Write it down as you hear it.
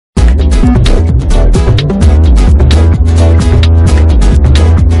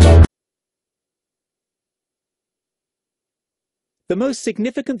The most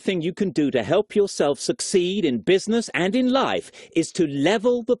significant thing you can do to help yourself succeed in business and in life is to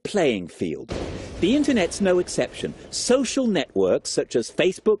level the playing field. The internet's no exception. Social networks such as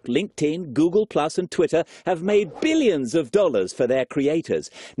Facebook, LinkedIn, Google+, and Twitter have made billions of dollars for their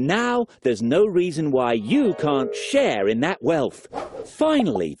creators. Now there's no reason why you can't share in that wealth.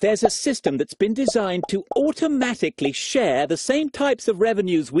 Finally, there's a system that's been designed to automatically share the same types of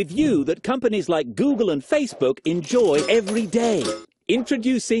revenues with you that companies like Google and Facebook enjoy every day.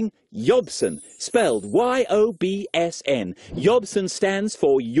 Introducing Yobson, spelled Y-O-B-S-N. Yobson stands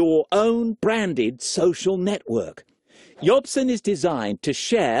for Your Own Branded Social Network. Yobson is designed to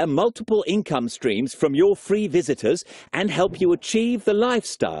share multiple income streams from your free visitors and help you achieve the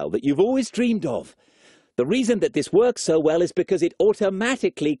lifestyle that you've always dreamed of. The reason that this works so well is because it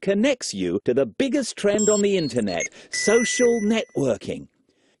automatically connects you to the biggest trend on the internet, social networking.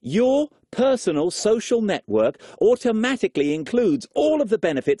 Your personal social network automatically includes all of the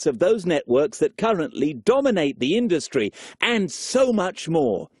benefits of those networks that currently dominate the industry, and so much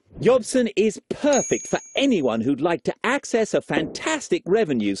more. Yobson is perfect for anyone who'd like to access a fantastic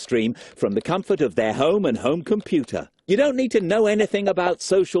revenue stream from the comfort of their home and home computer. You don't need to know anything about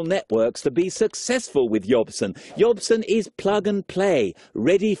social networks to be successful with Yobson. Yobson is plug and play,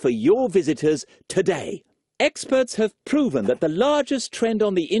 ready for your visitors today. Experts have proven that the largest trend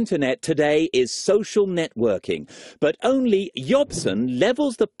on the internet today is social networking, but only Yobson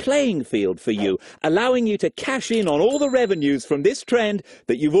levels the playing field for you, allowing you to cash in on all the revenues from this trend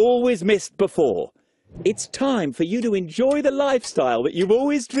that you've always missed before. It's time for you to enjoy the lifestyle that you've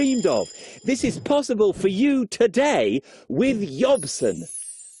always dreamed of. This is possible for you today with Yobson.